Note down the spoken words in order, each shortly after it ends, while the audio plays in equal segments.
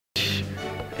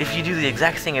if you do the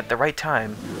exact thing at the right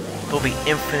time, there'll be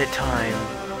infinite time.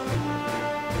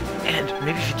 And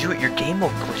maybe if you do it, your game will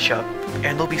glitch up,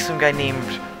 and there'll be some guy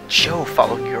named Joe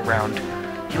following you around.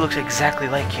 He looks exactly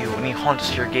like you, and he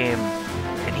haunts your game.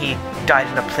 And he died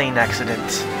in a plane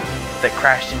accident that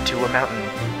crashed into a mountain.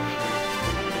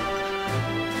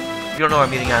 If you don't know what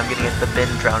I'm getting at the Ben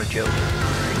Drowned joke.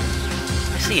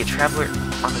 I see a traveler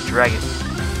on a dragon.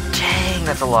 Dang,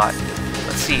 that's a lot.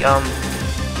 Let's see, I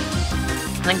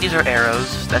think these are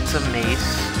arrows. That's a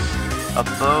mace, a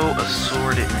bow, a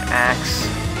sword, and an axe,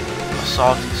 a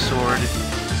salty sword,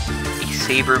 a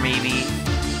saber maybe,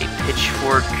 a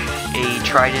pitchfork, a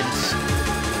trident,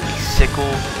 a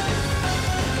sickle.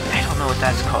 I don't know what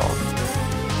that's called.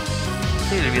 I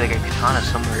think there'd be like a katana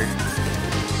somewhere.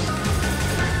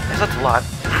 That's a lot.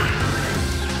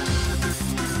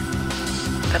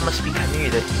 That must be Chimera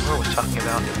that Mur was talking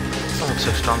about. It doesn't look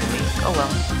so strong to me. Oh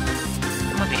well.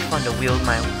 It might be fun to wield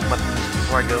my weapons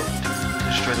before I go to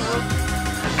destroy the world.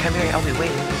 Chimera, I'll be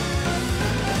waiting.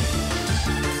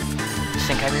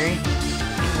 Listen, Chimera,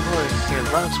 the Lord here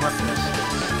loves weapons.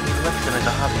 He loves them as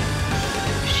a hobby.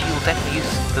 She will definitely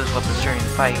use those weapons during the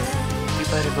fight. We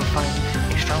better go find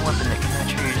a strong weapon that can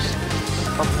match hers.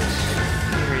 Fabulous.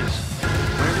 Yours.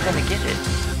 Where are we gonna get it?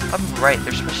 If I'm right,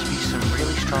 there's supposed to be some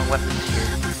really strong weapons here.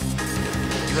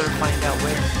 You better find out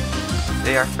where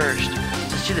they are first.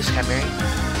 Let's do this, Chimera.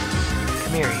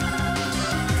 Chimera.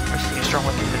 We're seeing a strong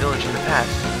weapon in the village in the past.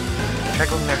 Try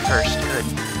going there first. Good.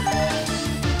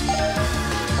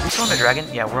 Are we still on a dragon?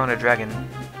 Yeah, we're on a dragon.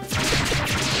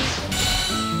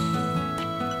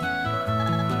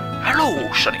 Hello,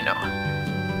 Shunino.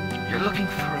 You're looking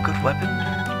for a good weapon?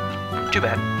 Too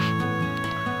bad.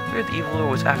 We heard the evil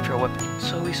lord was after a weapon,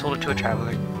 so we sold it to a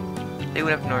traveler. They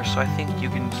went up north, so I think you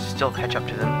can still catch up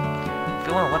to them. If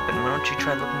you want a weapon, why don't you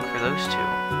try looking for those two?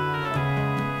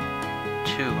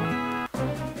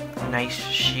 Nice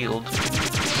shield.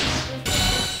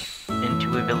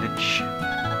 Into a village.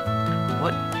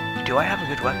 What? Do I have a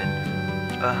good weapon?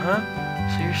 Uh-huh.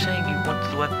 So you're saying you want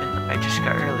the weapon I just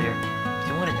got earlier. If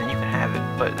you want it, then you can have it.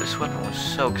 But this weapon was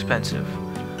so expensive.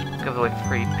 Give it away for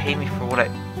free. Pay me for what I...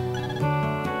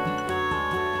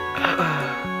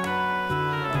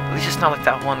 At least it's not like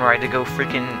that one where I had to go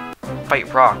freaking fight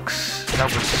rocks.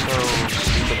 That was so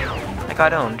stupid. I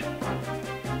got owned.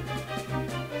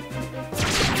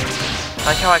 I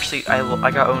like how actually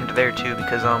I got owned there too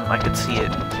because I could see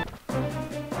it.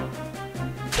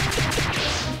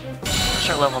 Let's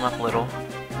start leveling up a little.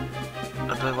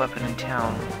 A good weapon in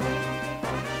town.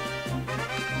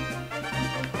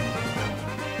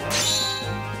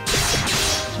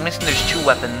 So I'm missing there's two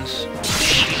weapons.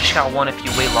 You just got one if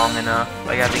you wait long enough.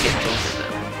 I gotta get both of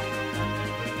them.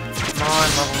 Come on,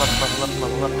 level up, level up,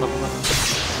 level up, level up.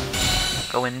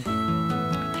 Go in.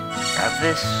 Grab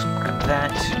this, grab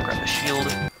that, grab the shield.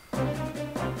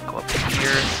 Go up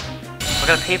here. I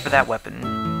gotta pay for that weapon.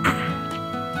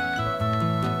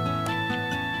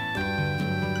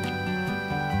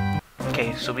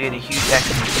 Okay, so we had a huge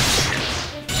accident.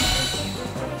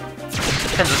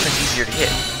 Depends which one's easier to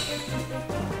hit.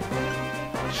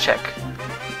 Let's check.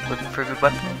 Looking for a good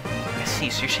weapon? I see,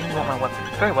 so you're saying you want my weapon.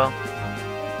 Very well.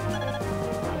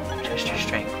 Test your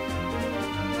strength.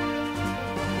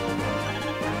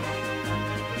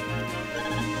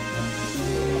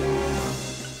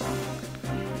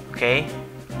 Okay.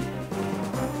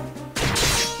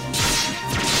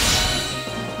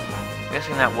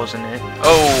 Guessing that wasn't it.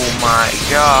 Oh my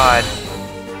god.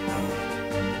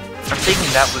 I'm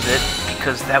thinking that was it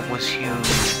because that was huge.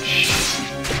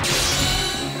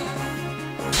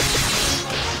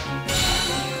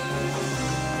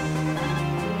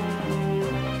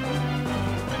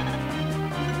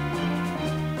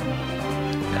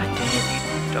 God dang it.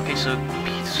 Okay, so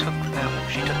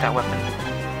she took that weapon.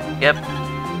 Yep.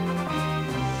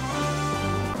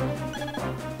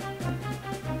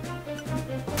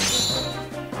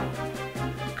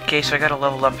 Okay, so I gotta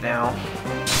level up now.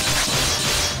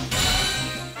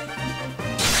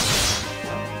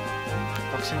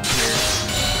 What's in here?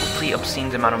 Hopefully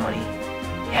obscene amount of money.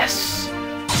 Yes!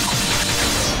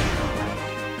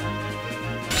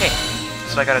 Okay,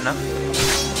 so I got enough.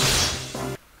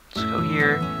 Let's go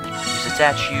here, use the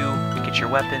statue, get your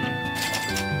weapon.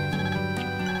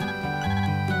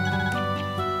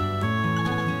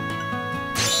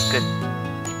 Good.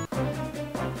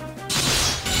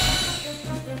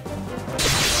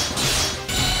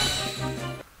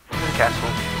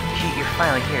 Castle. Gee, you're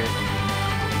finally here.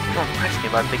 You don't impress me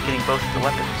by getting both of the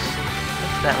weapons.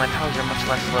 After that, my powers are much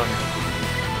less low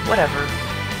now. Whatever.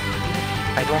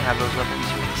 I don't have those weapons.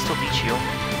 I can still beat you.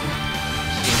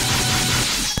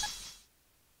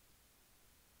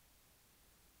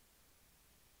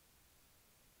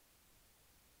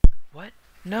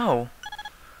 No.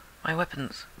 My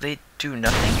weapons, they do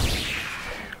nothing?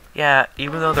 Yeah,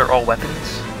 even though they're all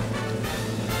weapons,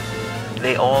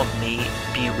 they all may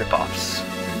be ripoffs.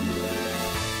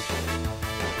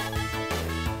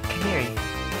 Kimiri,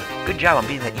 good job on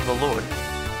beating that evil lord.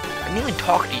 I didn't even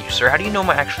talk to you, sir. How do you know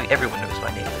actually everyone knows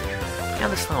my name? Now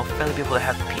this time I'll fairly be able to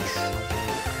have peace.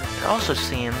 It also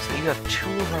seems that you have 2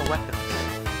 of our weapons.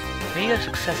 May you have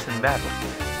success in battle.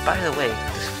 By the way,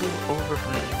 this flew over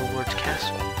from the evil lord's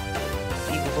castle.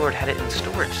 The evil lord had it in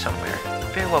storage somewhere.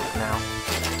 Farewell for now.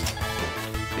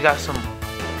 We got some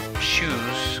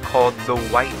shoes called the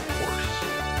White Horse.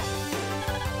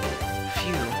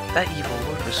 Phew, that evil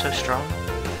lord was so strong.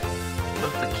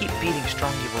 But if we keep beating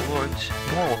strong evil lords,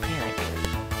 more will panic.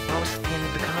 When it's at the end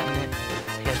of the continent,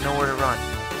 he has nowhere to run.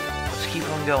 Let's keep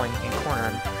on going and corner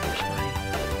him. Where's my...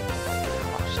 I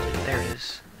lost it. There it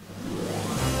is.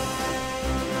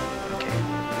 Okay.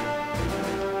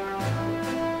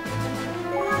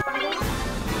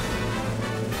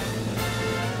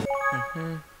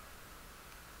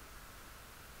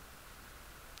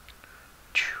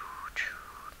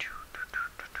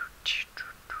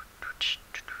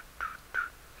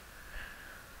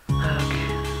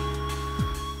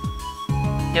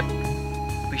 Yep,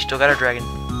 we still got our dragon.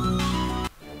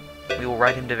 We will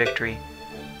ride him to victory.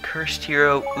 Cursed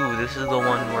hero. Ooh, this is the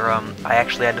one where I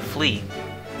actually had to flee.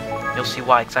 You'll see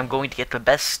why, because I'm going to get the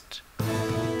best.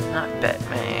 Not bet,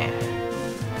 man.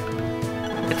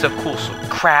 It's a cool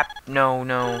crap. No.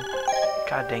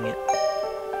 God dang it.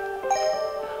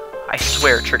 I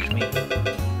swear it tricked me.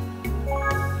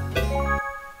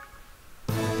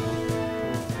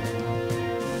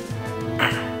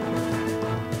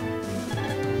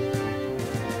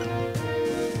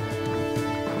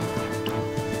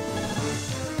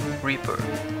 Reaper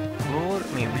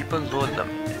Lord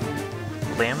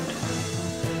Lambd?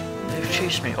 They've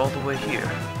chased me all the way here.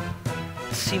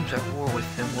 It seems our war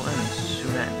with them will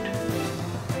soon end.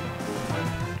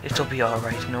 It'll be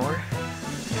alright, Nor.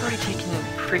 You've already taken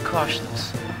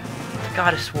precautions. The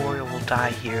goddess warrior will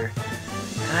die here,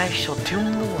 and I shall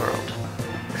doom the world.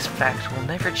 This fact will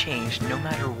never change no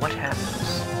matter what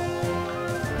happens.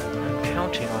 I'm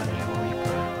counting on you,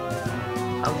 Reaper.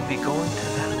 I will be going to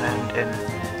that land and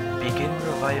begin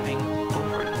reviving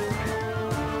Overlord.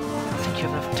 I think you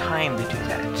have enough time to do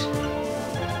that.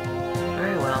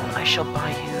 Very well, I shall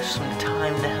buy you some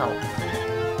time to help.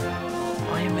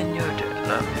 I am in your debt,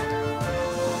 Lambd.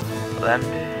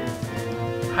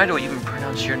 How do I even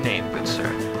pronounce your name, good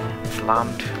sir? It's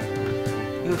Lambd.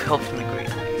 You have helped me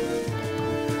greatly.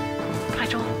 I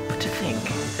don't know what to think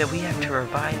that we have to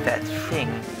revive that thing.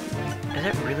 Is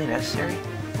it really necessary?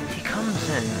 He comes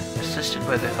in, assisted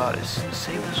by the goddess,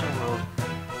 saves the world,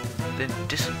 then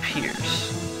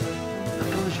disappears. The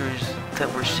villagers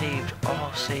that were saved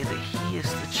all say that he is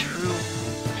the true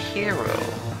hero.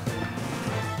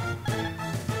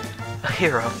 A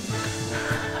hero.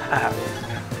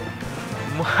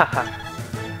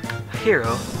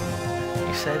 Hero?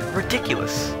 You said?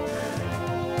 Ridiculous.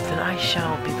 Then I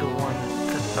shall be the one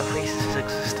that erases his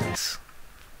existence.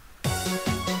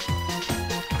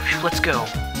 Let's go.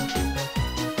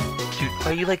 Dude,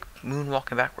 why are you like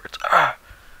moonwalking backwards? Ah!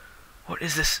 What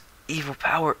is this evil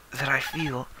power that I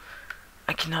feel?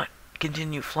 I cannot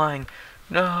continue flying.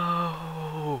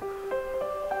 No!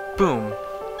 Boom.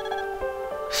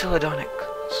 Celadonix.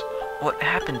 What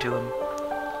happened to him?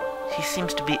 He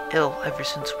seems to be ill ever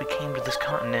since we came to this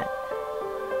continent.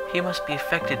 He must be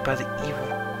affected by the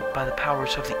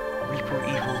powers of the Reaper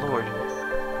Evil Lord.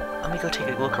 Let me go take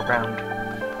a look around.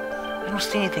 I don't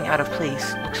see anything out of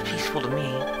place. Looks peaceful to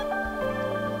me.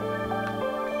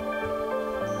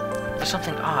 There's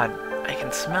something odd. I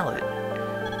can smell it.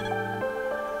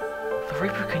 The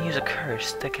Reaper can use a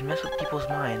curse that can mess with people's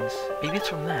minds. Maybe it's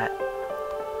from that.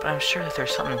 But I'm sure that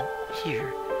there's something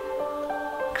here.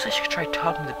 Guess I should try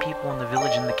talking to people in the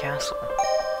village and the castle.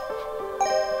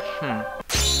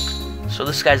 So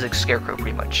this guy's like Scarecrow,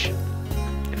 pretty much.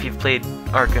 If you've played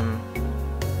Arkham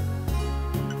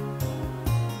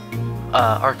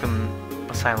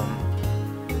Asylum,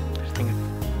 I think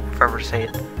if I ever say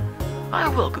it. I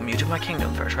welcome you to my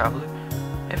kingdom, fair traveler.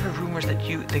 I've heard rumors that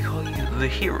they call you the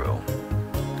hero.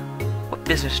 What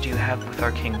business do you have with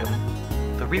our kingdom?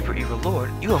 The Reaper Evil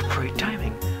Lord? You have great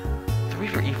timing. The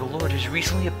Reaper Evil Lord has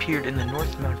recently appeared in the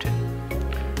North Mountain.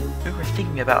 We were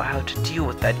thinking about how to deal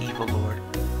with that evil lord.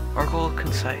 Our goals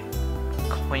coincide.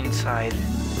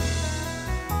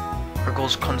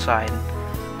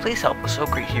 Please help us, oh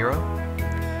great hero.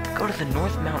 Go to the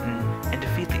North Mountain and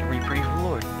defeat the Reaper Evil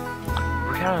Lord.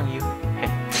 We're counting on you. Hey.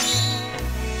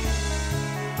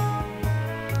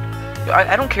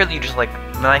 I don't care that you just like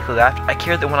maniacally laughed. I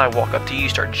care that when I walk up to you, you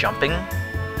start jumping.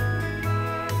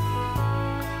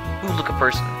 Ooh, look, a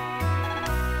person.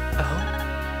 Oh?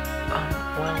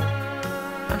 Well...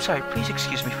 I'm sorry, please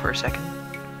excuse me for a second.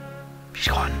 She's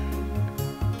gone.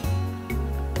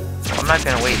 Well, I'm not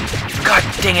gonna wait. God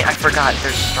dang it, I forgot.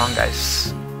 There's strong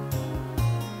guys.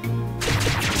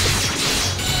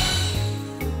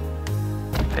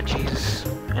 Veggies.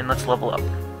 And let's level up.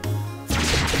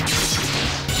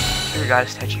 Here, got a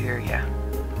statue here, yeah.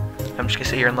 I'm just gonna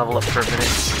sit here and level up for a minute.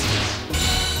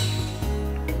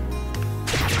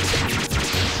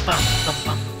 Bum, bum,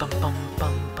 bum, bum, bum,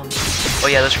 bum, bum. Oh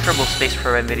yeah, those preferable space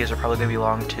for my videos are probably gonna be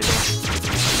long too.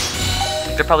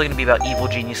 They're probably gonna be about evil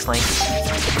genius length.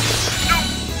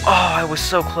 Oh, I was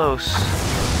so close.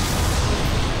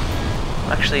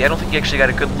 Actually, I don't think you actually got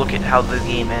a good look at how the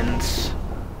game ends.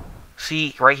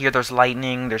 See, right here there's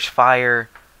lightning, there's fire.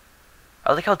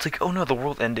 I like how it's like, oh no, the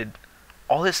world ended.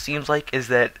 All it seems like is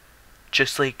that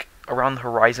just like around the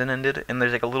horizon ended, and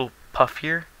there's like a little puff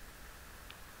here.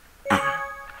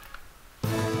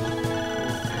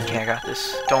 Okay, I got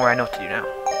this. Don't worry, I know what to do now.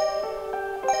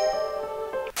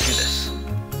 Do this.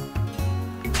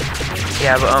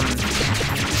 Yeah, but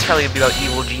it's probably gonna be about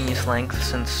evil genius length,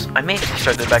 since I may actually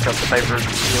start that back up if I ever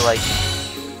feel like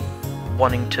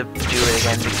wanting to do it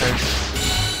again, because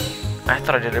I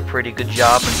thought I did a pretty good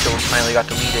job until it finally got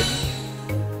deleted.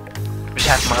 Just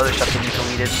half my other stuff didn't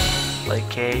deleted, like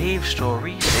Cave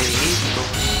Story, Cave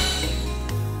Story.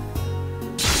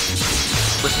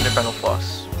 Listen to Brendel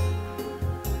Floss.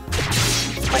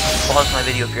 Like, pause my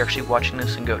video if you're actually watching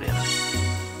this and go to him.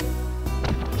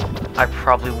 I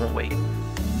probably won't wait.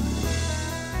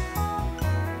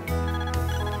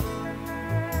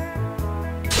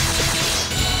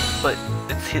 But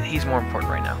he's more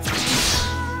important right now.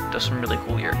 He does some really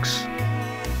cool lyrics.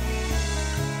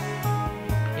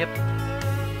 Yep.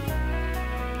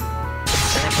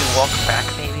 And if we walk back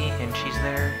maybe, and she's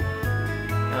there.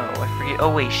 No, I forget.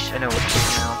 Oh wait, I know where she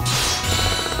is now.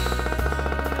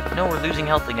 No, we're losing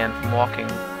health again from walking.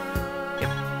 Yep.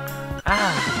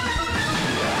 Ah!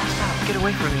 Stop, get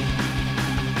away from me.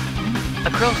 A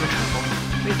girl's in trouble.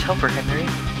 We have to help her, Henry.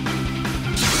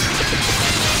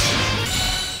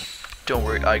 Don't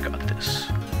worry, I got this.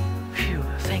 Phew,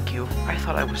 thank you. I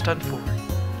thought I was done for.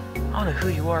 I don't know who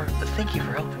you are, but thank you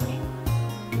for helping me.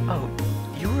 Oh,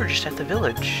 you were just at the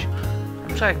village.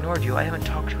 I'm sorry I ignored you. I haven't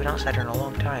talked to an outsider in a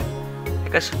long time. I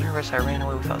got so nervous I ran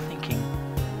away without thinking.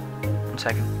 1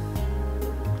 second.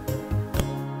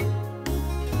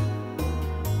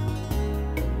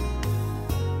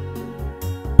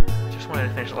 Just wanted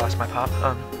to finish the last of my pop.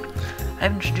 I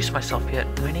haven't introduced myself yet.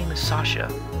 My name is Sasha.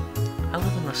 I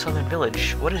live in the southern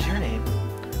village. What is your name?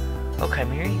 Oh,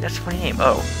 Chimeri? That's a funny name.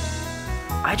 Oh.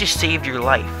 I just saved your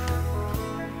life.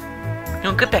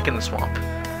 No, get back in the swamp.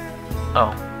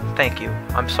 Oh, thank you.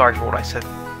 I'm sorry for what I said.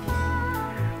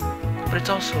 But it's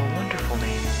also a wonderful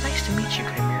name. Nice to meet you,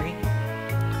 Chimeri.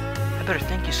 I better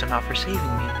thank you somehow for saving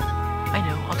me. I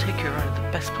know, I'll take you around to the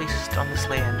best places on this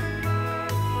land.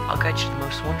 I'll guide you to the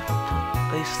most wonderful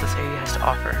places this area has to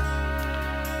offer.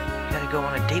 You gotta go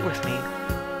on a date with me.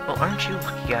 Well, aren't you a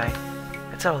lucky guy?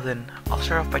 That's all then. I'll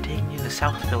start off by taking you to the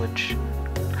South Village.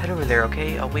 Head over there,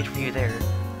 okay? I'll wait for you there.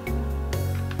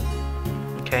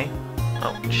 Okay.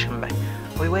 Oh, she's coming back.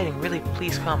 Are we waiting? Really,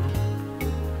 please come.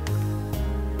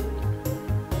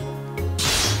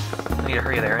 I need to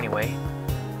hurry there anyway.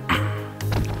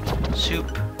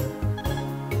 Soup.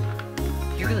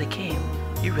 You really came.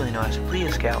 You really know how to be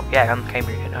a scout. Yeah, I'm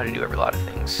Chimeri. I know how to do a lot of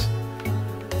things.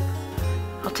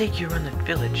 I'll take you around the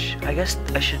village. I guess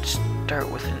I should start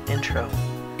with an intro.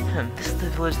 This is the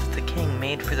village that the king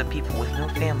made for the people with no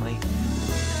family.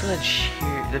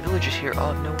 The villagers here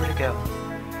all have nowhere to go.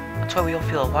 That's why we all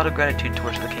feel a lot of gratitude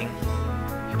towards the king.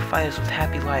 He provides us with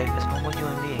happy life as normal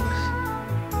human beings.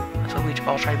 That's why we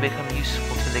all try to become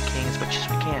useful to the king as much as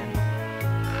we can.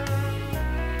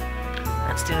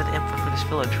 That's the end of the info for this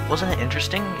village. Wasn't it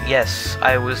interesting? Yes,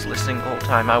 I was listening the whole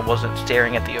time. I wasn't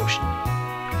staring at the ocean.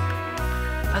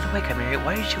 By the way, Chimeri,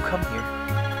 why did you come here?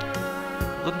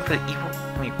 Looking for the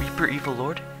Reaper Evil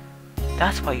Lord?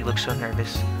 That's why you look so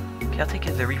nervous. Okay, I'll take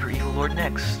you to the Reaper Evil Lord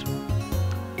next.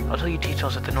 I'll tell you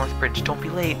details at the North Bridge. Don't be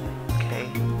late. Okay.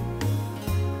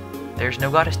 There's no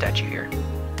goddess statue here.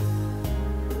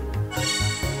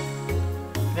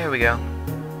 There we go.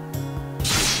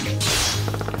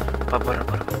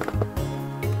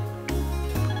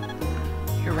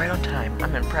 You're right on time.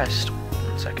 I'm impressed.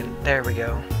 1 second. There we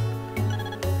go.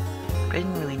 I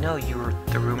didn't really know you were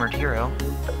the rumored hero.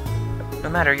 No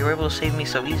matter, you were able to save me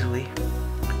so easily.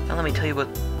 Now let me tell you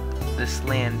about this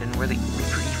land and where the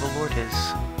Reaper Evil Lord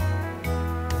is.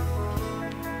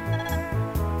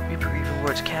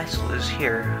 Lord's castle is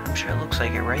here. I'm sure it looks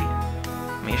like it, right?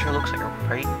 I mean, it sure looks like it,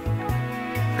 right?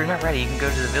 If you're not ready, you can go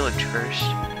to the village first.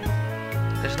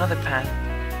 There's another path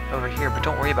over here, but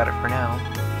don't worry about it for now.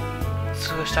 Let's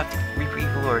go stop the Reaper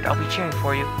Evil Lord. I'll be cheering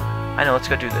for you. I know, let's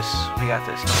go do this. We got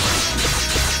this. Don't worry.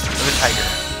 Look at Tiger.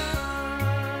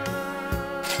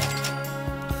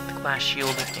 The glass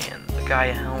shield and the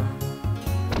Gaia helm.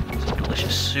 Some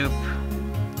delicious soup.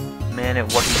 Man, it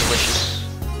wasn't delicious.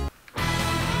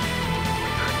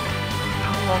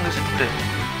 How long has it been?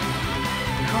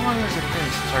 How long has it been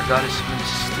since our goddess went to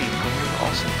sleep when we were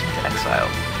all sent into exile?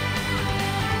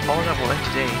 All that will end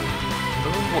today.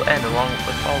 The world will end along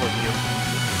with all of you.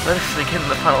 Let us begin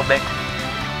the final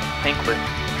banquet.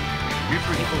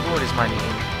 Reaper Evil Lord is my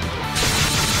name.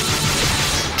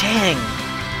 Dang!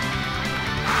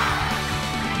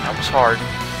 That was hard.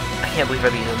 I can't believe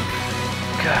I beat him.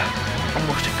 God,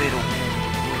 almost a fatal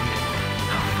wound.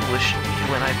 How foolish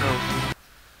you and I both.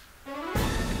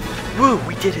 Woo!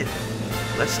 We did it!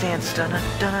 Let's dance.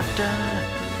 Dun-dun-dun-dun.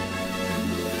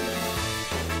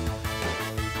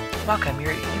 Wow,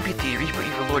 Chimera, you beat the Reaper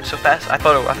Evil Lord so fast. I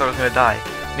thought I was gonna die.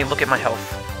 I mean, look at my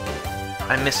health.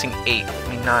 I'm missing 8. I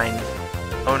mean 9.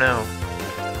 Oh no.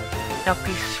 Now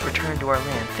peace return to our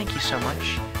land. Thank you so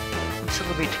much. Let's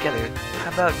celebrate together.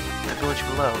 How about the village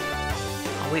below?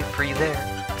 I'll wait for you there.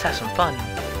 Let's have some fun.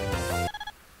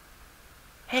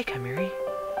 Hey, Chimera.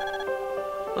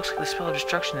 Looks like the spell of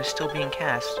destruction is still being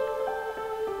cast.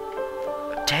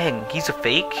 Dang, he's a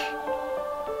fake?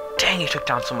 Dang, he took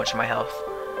down so much of my health.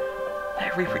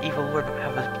 That Reaper Evil Lord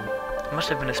must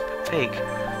have been a fake.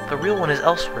 The real one is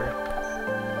elsewhere.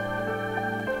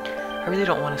 I really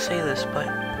don't want to say this, but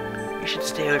you should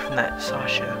stay away from that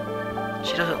Sasha.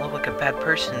 She doesn't look like a bad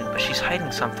person, but she's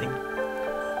hiding something.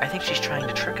 I think she's trying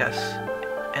to trick us.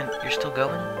 And you're still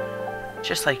going?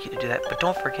 Just like you to do that, but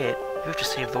don't forget, you have to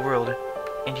save the world,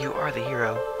 and you are the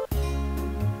hero.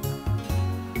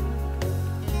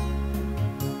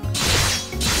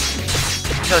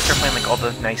 I gotta start playing like all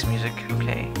the nice music.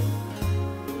 Okay.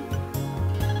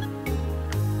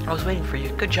 I was waiting for you.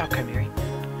 Good job, Chimera.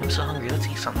 I'm so hungry. Let's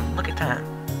eat something. Look at that.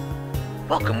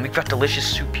 Welcome. We've got delicious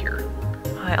soup here.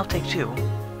 Hi, I'll take 2.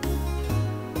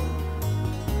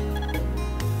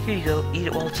 Here you go. Eat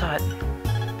it while it's hot.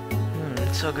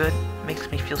 It's so good. Makes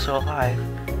me feel so alive.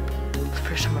 It's the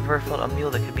first time I've ever felt a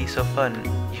meal that could be so fun.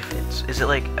 Is it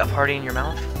like a party in your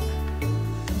mouth?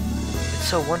 It's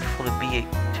so wonderful to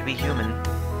be human.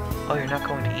 Oh, you're not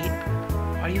going to eat?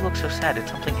 Why do you look so sad? Did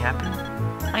something happen?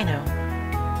 I know.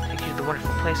 Take you to the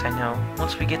wonderful place, I know.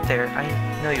 Once we get there, I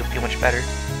know you'll feel much better.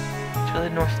 To the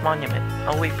North Monument.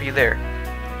 I'll wait for you there.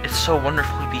 It's so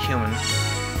wonderful to be human.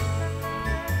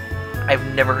 I've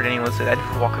never heard anyone say that. I'd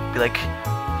never walk up and be like...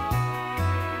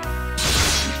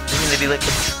 They'd be like,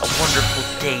 it's a wonderful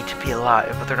day to be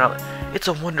alive, but they're not... It's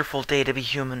a wonderful day to be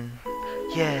human.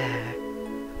 Yeah.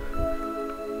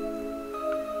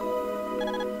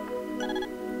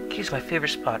 Here's my favorite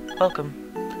spot. Welcome.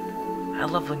 I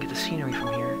love looking at the scenery from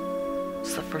here.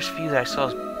 It's the first view that I saw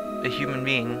as a human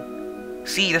being.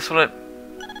 See, that's what I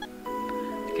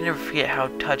can never forget how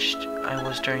touched I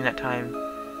was during that time.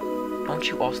 Don't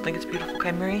you also think it's beautiful,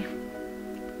 Chimera?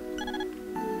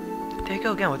 There you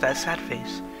go again with that sad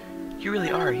face. You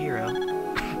really are a hero.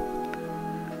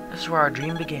 This is where our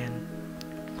dream began.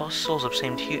 Lost souls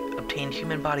obtained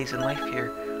human bodies and life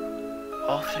here.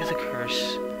 All through the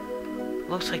curse.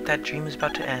 Looks like that dream is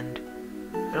about to end.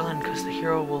 It'll end because the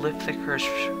hero will lift the curse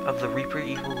of the Reaper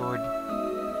Evil Lord.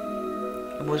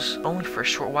 It was only for a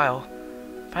short while,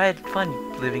 but I had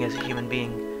fun living as a human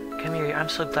being. Chimera, I'm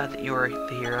so glad that you are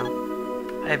the hero.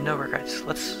 I have no regrets.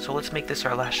 Let's make this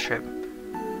our last trip.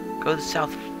 Go to the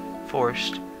South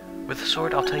Forest. With the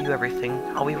sword, I'll tell you everything.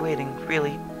 I'll be waiting,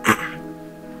 really.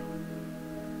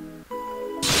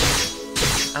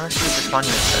 Let's see what this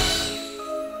monument says.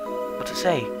 What's it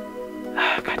say?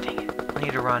 God dang it. I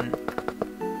need to run.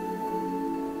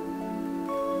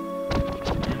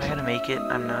 Am I gonna make it?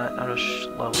 I'm not. I'll just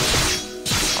level. I'll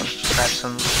just grab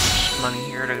some money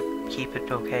here to keep it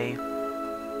okay.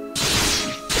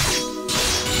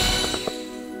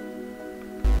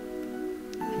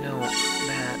 No,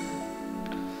 that.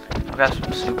 I've got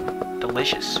some soup.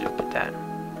 Delicious soup with that.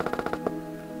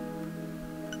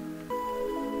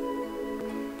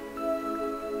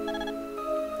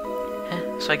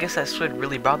 So I guess that sword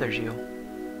really bothers you.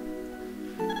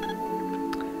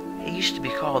 It used to be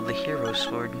called the Hero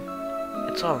Sword.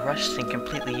 It's all rusted and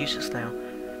completely useless now.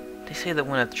 They say that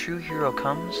when a true hero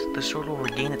comes, the sword will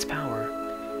regain its power.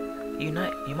 You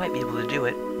might be able to do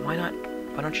it. Why not?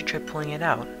 Why don't you try pulling it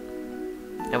out?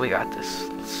 Now we got this.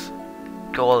 Let's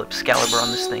go all Excalibur on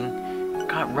this thing.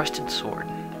 got Rusted Sword.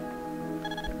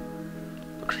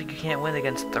 Looks like you can't win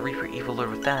against the Reaper Evil Lord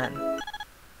with that.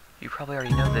 You probably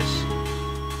already know this.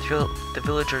 The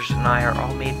villagers and I are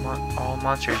all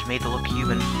monsters made to look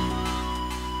human.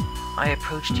 I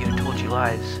approached you and told you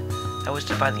lies. I was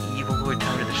to buy the Evil Lord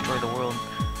time to destroy the world.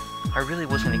 I really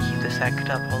was going to keep this act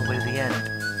up all the way to the end.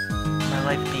 My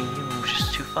life being human was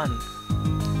just too fun.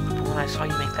 But when I saw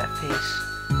you make that face,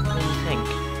 it made me think.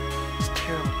 It's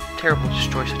terrible to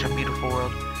destroy such a beautiful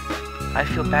world. I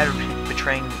feel bad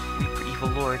betraying Reaper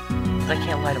Evil Lord, but I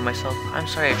can't lie to myself. I'm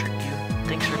sorry I tricked you.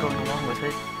 Thanks for going along with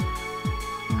it.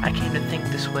 I came to think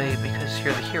this way because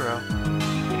you're the hero.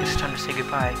 I guess it's time to say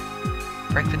goodbye.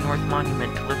 Break the North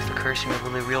Monument to lift the curse in your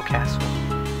really real castle.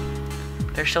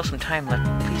 There's still some time left.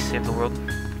 Please save the world.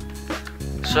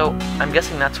 So, I'm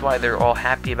guessing that's why they're all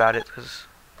happy about it, because...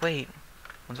 Wait.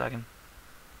 1 second.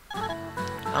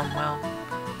 Well...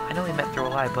 I know we met through a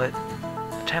lie, but...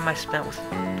 The time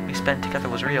we spent together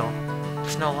was real.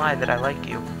 It's no lie that I like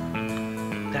you.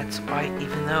 That's why,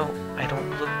 even though I don't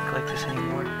look like this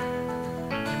anymore...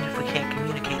 Even if we can't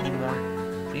communicate anymore...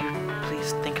 Will you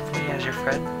please think of me as your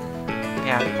friend?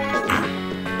 Yeah.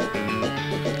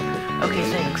 Okay,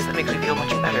 thanks. That makes me feel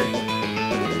much better.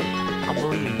 I'll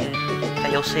believe you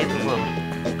that you'll save the world.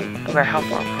 No matter how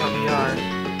far apart we are,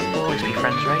 we'll always be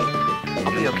friends, right?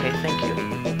 I'll be okay, thank you. So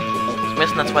I'm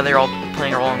guessing that's why they're all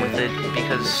playing along with it,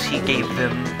 because he gave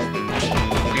them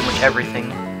pretty much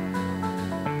everything.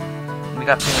 We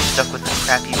got pretty much stuck with the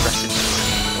crappy Rusted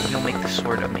Sword. We'll make the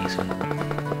sword amazing.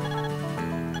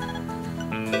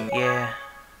 Yeah.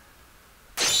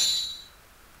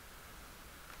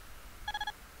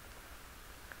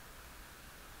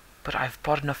 But I've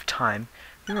bought enough time.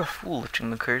 You're a fool lifting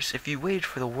the curse. If you waited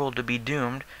for the world to be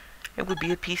doomed, it would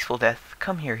be a peaceful death.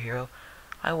 Come here, hero.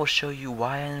 I will show you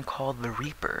why I am called the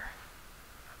Reaper.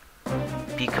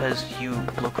 Because you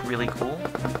look really cool.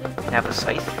 You have a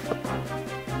scythe.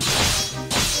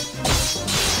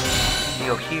 You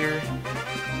go here.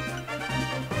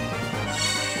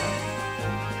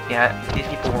 Yeah, these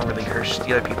people weren't really cursed.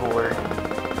 The other people were.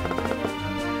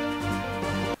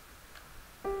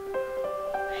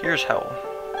 Here's hell.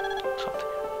 Something.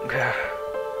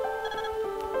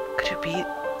 Could it be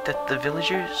that the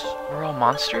villagers were all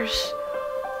monsters?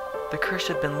 The curse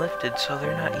had been lifted, so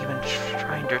they're not even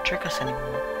trying to trick us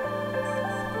anymore.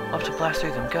 I'll have to blast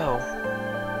through them. Go.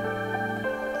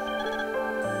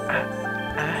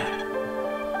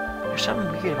 There's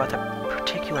something weird about that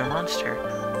particular monster.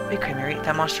 Wait, Cranberry,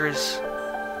 that monster is...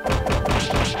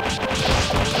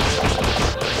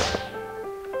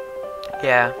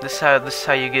 Yeah, this is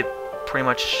how you get pretty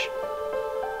much...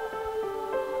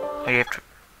 You have to...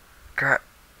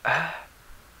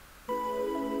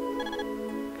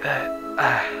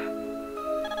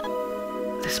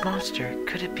 This monster,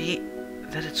 could it be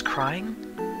that it's crying?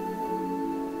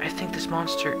 I think this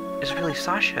monster is really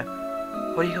Sasha.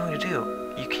 What are you going to do?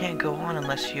 You can't go on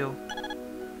unless you...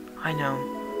 I know.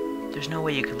 There's no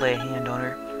way you could lay a hand on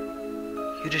her.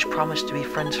 You just promised to be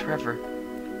friends forever.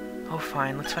 Oh,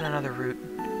 fine. Let's find another route.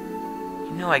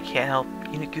 You know I can't help.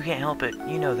 You can't help it.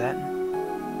 You know that.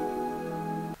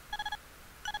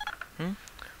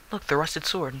 Look, the Rusted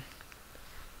Sword.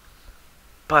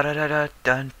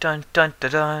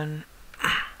 Ba-da-da-da-dun-dun-dun-dun-dun.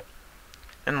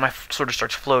 And my sword just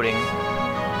starts floating.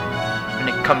 And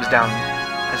it comes down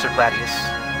as a Gladius.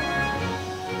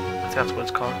 I think that's what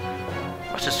it's called.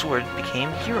 Rusted Sword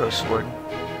became Hero Sword.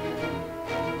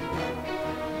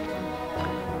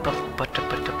 Come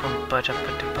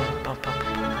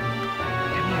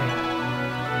here.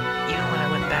 Even when I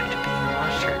went back to being a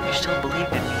monster, you still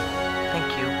believed in me. Thank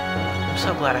you. I'm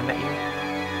so glad I met you.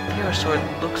 The Hero Sword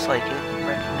looks like it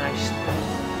recognized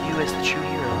you as the true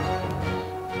hero.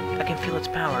 I can feel its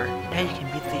power. Now you can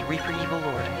beat the Reaper Evil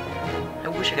Lord. I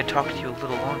wish I could talk to you a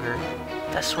little longer.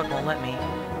 That sword won't let me.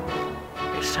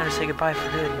 It's time to say goodbye for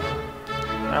good.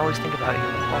 But I always think about you,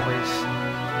 always.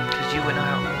 Because you and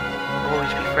I will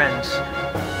always be friends.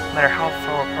 No matter how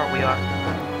far apart we are,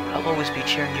 I'll always be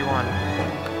cheering you on.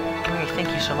 Come here, thank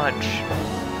you so much.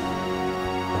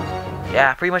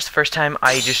 Yeah, pretty much the first time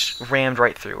I just rammed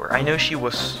right through her. I know she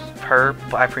was her,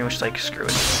 but I pretty much like, screw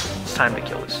it. It's time to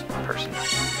kill this person.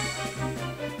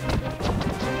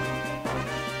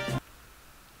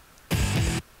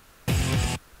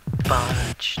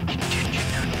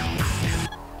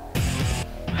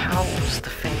 How was the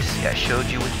fantasy I showed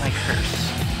you with my curse?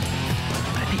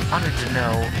 I'd be honored to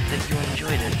know that you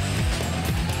enjoyed it.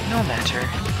 No matter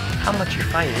how much you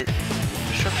fight it,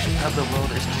 destruction of the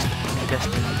world is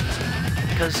destined.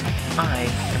 Because I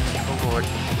am the Lord.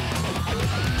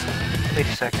 Wait a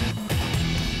second.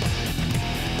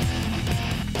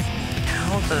 How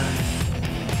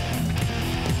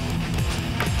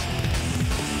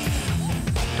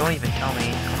Don't even tell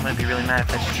me. I'm gonna be really mad if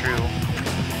that's true.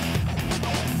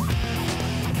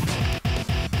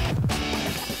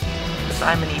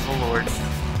 I'm an evil lord.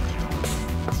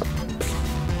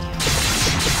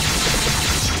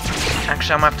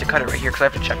 Actually, I'm gonna have to cut it right here because I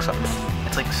have to check something.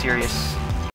 It's like serious.